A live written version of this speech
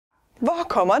Hvor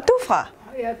kommer du fra?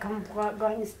 Jeg kommer fra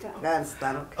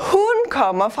Afghanistan. Hun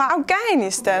kommer fra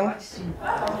Afghanistan.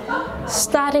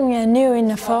 Starting anew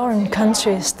in a foreign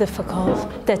country is difficult.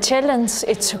 The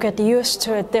challenge is to get used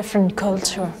to a different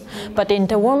culture. But in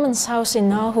the woman's house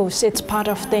in Aarhus, it's part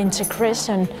of the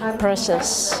integration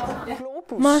process.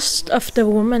 Most of the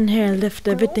women here left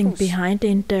everything behind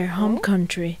in their home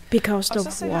country because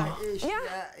of war.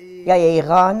 Jeg er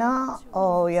iraner,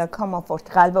 og jeg kommer for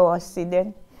 30 år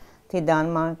siden til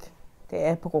Danmark. Det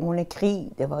er på grund af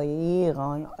krig, det var i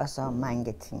Iran, og så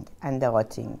mange ting, andre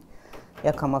ting.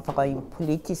 Jeg kommer fra en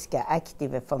politisk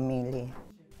aktive familie.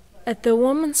 At the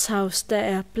woman's house,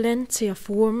 there are plenty of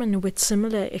women with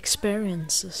similar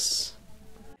experiences.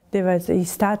 Det var i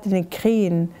starten af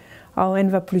krigen, og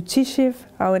han var politichef,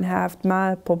 og han har haft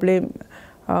meget problem,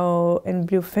 og han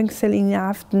blev fængslet en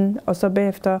aften, og så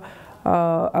bagefter,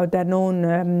 og der er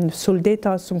nogle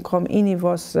soldater, som kom ind i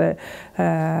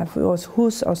vores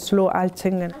hus og slog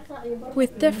alting.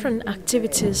 With different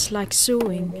activities like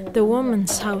sewing, the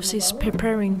woman's house is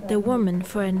preparing the woman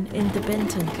for an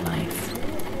independent life.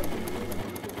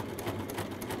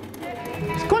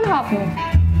 Skundhoppen.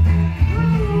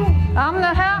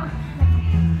 Armene her.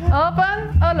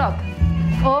 Åben og luk.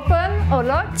 Open or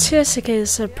lock. Jessica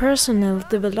is a personal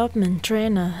development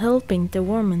trainer helping the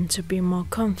woman to be more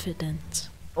confident.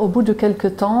 Au bout de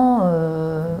quelques temps,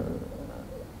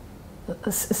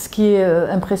 ce qui est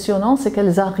impressionnant, c'est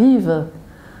qu'elles arrivent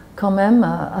quand même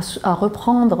à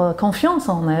reprendre confiance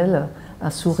en elles,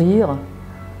 à sourire,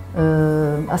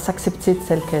 à s'accepter de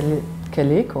celle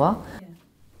qu'elle est, quoi.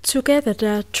 Together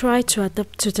they try to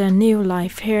adapt to their new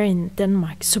life here in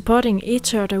Denmark, supporting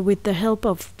each other with the help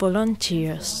of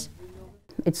volunteers.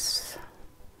 It's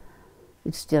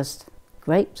just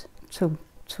great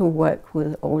to work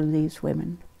with all these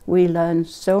women. We learn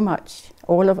so much,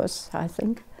 all of us, I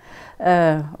think,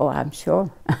 or I'm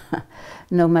sure,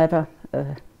 no matter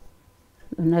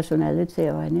nationality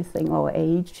or anything, or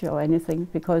age or anything,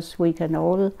 because we can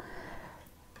all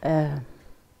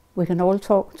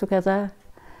talk together.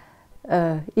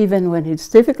 Even when it's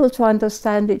difficult to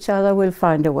understand each other, we'll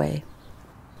find a way.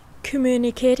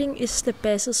 Communicating is the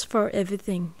basis for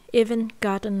everything, even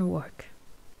garden work.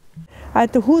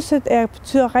 At huset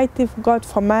betyder rigtig godt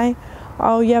for mig,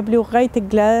 og jeg blev rigtig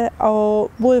glad,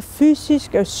 og både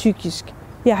fysisk og psykisk.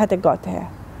 Jeg har det godt her.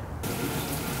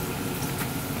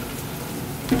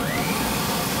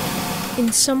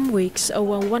 In some weeks,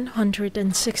 over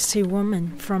 160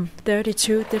 women from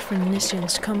 32 different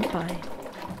nations come by.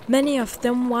 Many of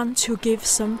them want to give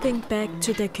something back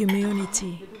to the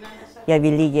community. Jeg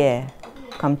vil ikke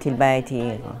komme tilbage til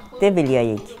Iran. Det vil jeg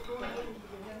ikke.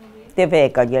 Det vil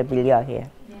jeg godt, jeg vil her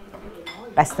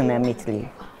resten af mit liv.